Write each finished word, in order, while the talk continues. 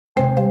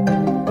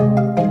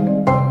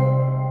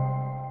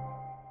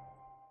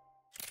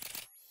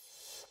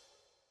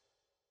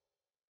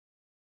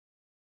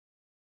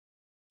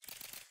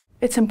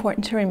It's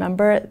important to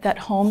remember that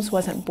Holmes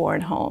wasn't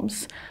born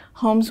Holmes.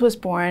 Holmes was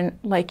born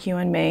like you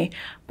and me,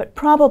 but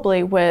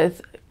probably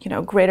with,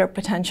 greater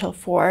potential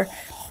for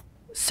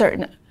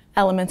certain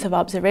elements of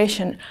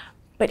observation.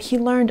 But he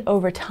learned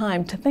over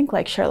time to think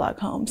like Sherlock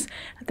Holmes.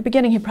 At the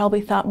beginning, he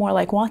probably thought more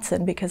like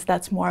Watson because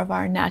that's more of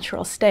our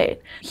natural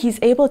state. He's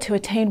able to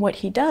attain what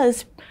he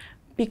does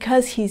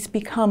because he's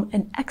become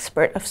an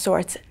expert of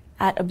sorts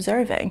at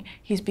observing.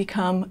 He's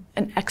become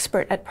an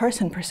expert at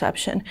person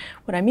perception.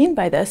 What I mean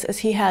by this is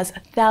he has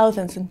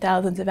thousands and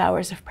thousands of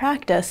hours of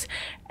practice,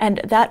 and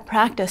that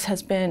practice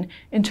has been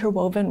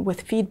interwoven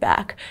with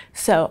feedback.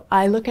 So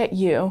I look at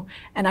you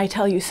and I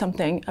tell you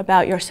something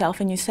about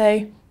yourself and you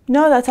say,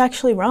 no, that's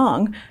actually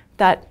wrong.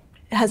 That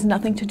has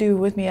nothing to do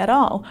with me at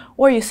all.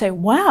 Or you say,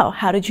 wow,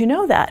 how did you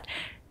know that?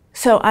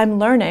 So I'm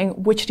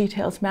learning which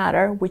details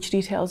matter, which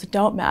details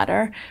don't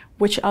matter,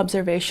 which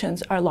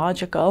observations are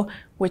logical,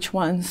 which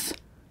ones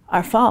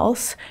are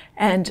false.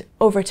 And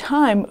over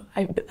time,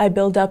 I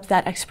build up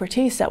that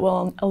expertise that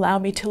will allow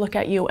me to look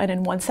at you and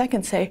in 1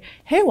 second say,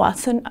 hey,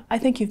 Watson, I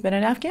think you've been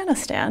in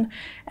Afghanistan.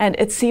 And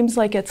it seems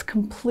like it's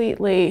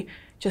completely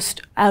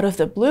just out of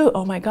the blue.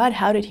 Oh my God,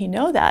 how did he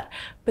know that?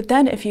 But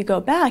then if you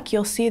go back,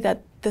 you'll see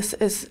that this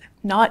is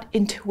not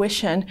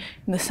intuition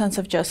in the sense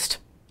of just,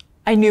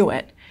 I knew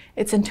it.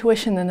 It's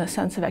intuition in the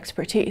sense of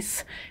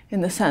expertise,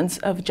 in the sense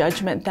of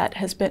judgment that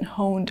has been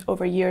honed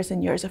over years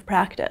and years of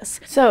practice.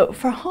 So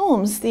for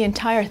Holmes, the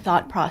entire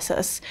thought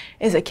process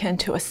is akin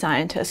to a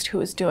scientist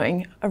who is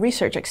doing a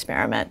research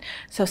experiment.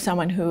 So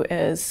someone who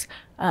is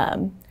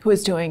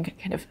doing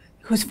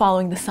who's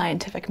following the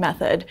scientific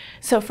method.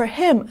 So for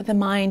him, the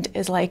mind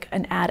is like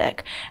an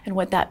attic. And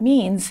what that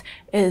means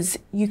is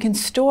you can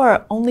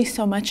store only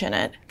so much in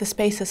it. The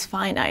space is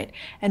finite.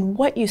 And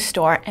what you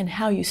store and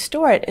how you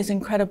store it is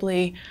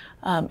incredibly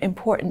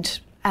important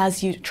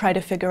as you try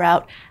to figure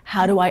out,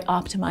 how do I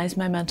optimize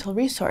my mental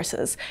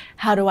resources?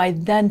 How do I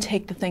then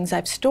take the things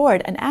I've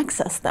stored and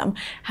access them?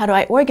 How do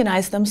I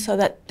organize them so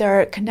that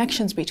there are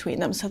connections between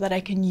them, so that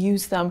I can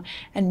use them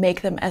and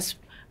make them as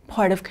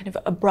part of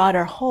a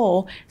broader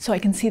whole, so I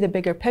can see the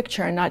bigger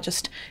picture and not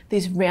just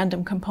these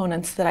random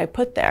components that I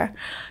put there.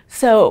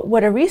 So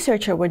what a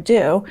researcher would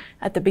do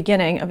at the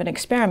beginning of an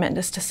experiment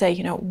is to say,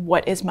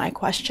 what is my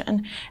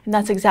question? And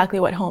that's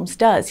exactly what Holmes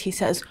does. He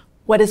says,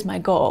 what is my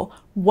goal?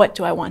 What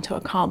do I want to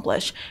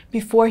accomplish?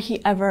 Before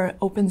he ever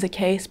opens a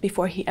case,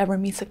 before he ever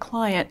meets a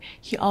client,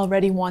 he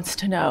already wants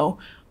to know,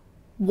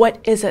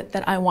 what is it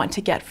that I want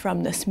to get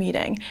from this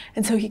meeting?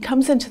 And so he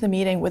comes into the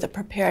meeting with a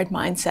prepared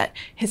mindset.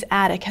 His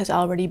attic has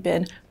already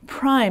been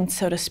primed,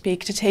 so to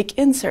speak, to take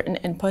in certain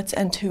inputs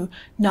and to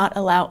not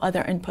allow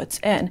other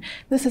inputs in.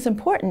 This is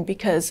important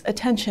because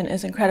attention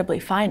is incredibly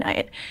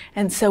finite.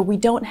 And so we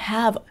don't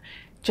have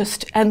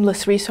just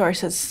endless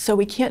resources, so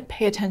we can't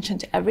pay attention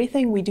to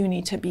everything. We do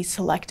need to be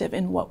selective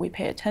in what we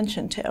pay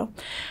attention to.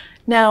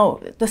 Now,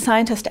 the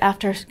scientist,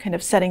 after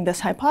setting this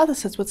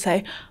hypothesis, would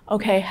say,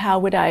 okay, how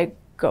would I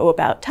go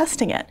about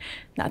testing it?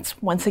 That's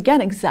once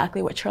again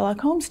exactly what Sherlock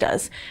Holmes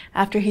does.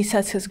 After he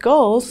sets his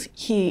goals,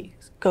 he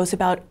goes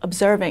about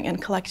observing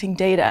and collecting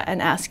data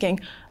and asking,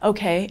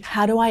 okay,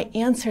 how do I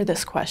answer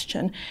this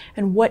question?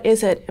 And what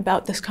is it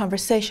about this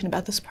conversation,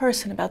 about this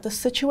person, about this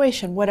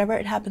situation, whatever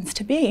it happens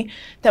to be,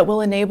 that will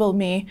enable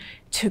me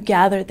to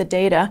gather the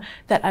data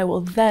that I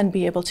will then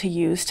be able to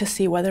use to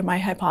see whether my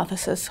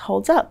hypothesis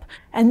holds up.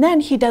 And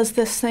then he does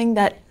this thing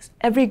that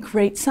every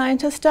great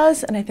scientist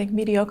does, and I think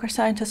mediocre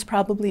scientists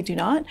probably do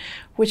not,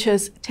 which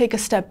is take a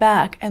step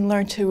back and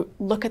learn to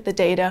look at the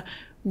data,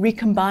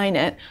 recombine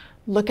it,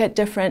 look at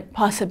different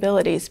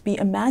possibilities, be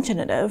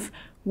imaginative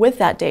with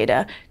that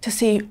data to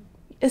see,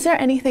 is there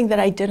anything that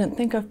I didn't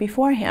think of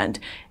beforehand?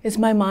 Is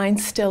my mind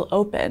still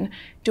open?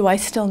 Do I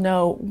still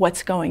know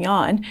what's going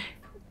on?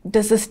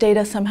 Does this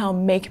data somehow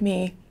make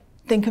me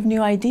think of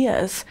new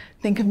ideas,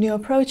 think of new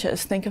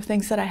approaches, think of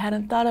things that I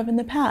hadn't thought of in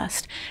the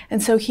past?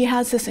 And so he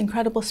has this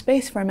incredible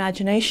space for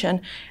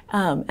imagination,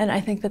 and I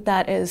think that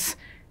that is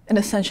an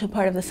essential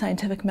part of the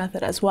scientific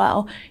method as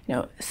well.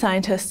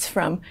 Scientists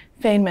from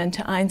Feynman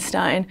to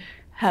Einstein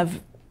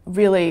have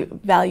really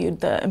valued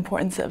the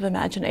importance of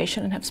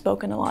imagination and have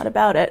spoken a lot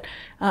about it.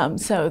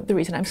 So the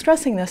reason I'm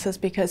stressing this is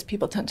because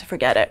people tend to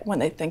forget it when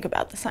they think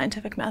about the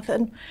scientific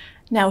method.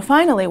 Now,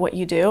 finally, what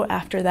you do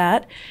after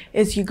that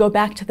is you go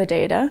back to the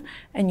data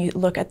and you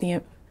look at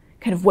the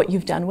what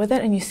you've done with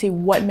it, and you see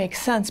what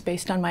makes sense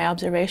based on my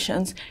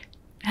observations.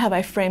 Have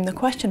I framed the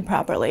question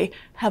properly?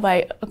 Have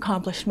I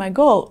accomplished my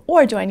goal?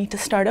 Or do I need to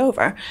start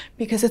over?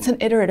 Because it's an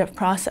iterative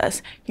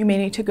process. You may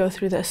need to go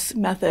through this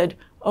method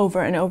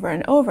over and over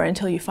and over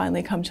until you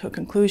finally come to a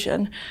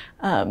conclusion.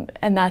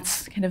 And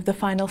that's the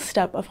final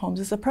step of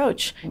Holmes's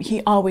approach.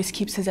 He always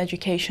keeps his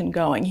education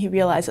going. He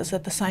realizes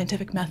that the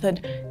scientific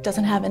method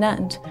doesn't have an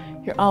end.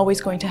 You're always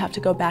going to have to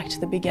go back to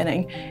the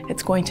beginning.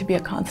 It's going to be a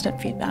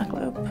constant feedback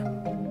loop.